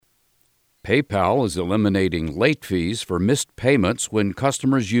PayPal is eliminating late fees for missed payments when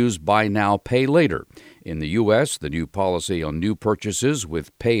customers use Buy Now, Pay Later. In the U.S., the new policy on new purchases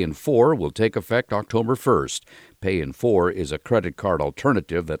with Pay in 4 will take effect October 1st. Pay in 4 is a credit card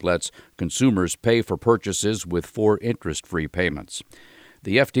alternative that lets consumers pay for purchases with 4 interest-free payments.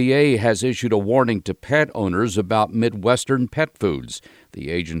 The FDA has issued a warning to pet owners about Midwestern pet foods.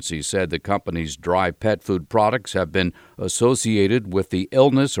 The agency said the company's dry pet food products have been associated with the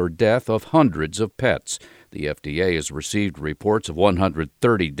illness or death of hundreds of pets. The FDA has received reports of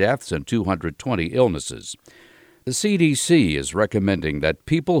 130 deaths and 220 illnesses. The CDC is recommending that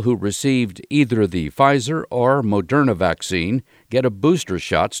people who received either the Pfizer or Moderna vaccine get a booster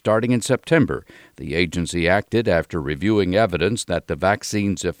shot starting in September. The agency acted after reviewing evidence that the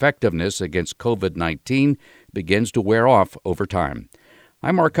vaccine's effectiveness against COVID-19 begins to wear off over time.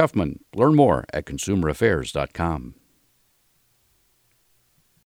 I'm Mark Huffman. Learn more at ConsumerAffairs.com.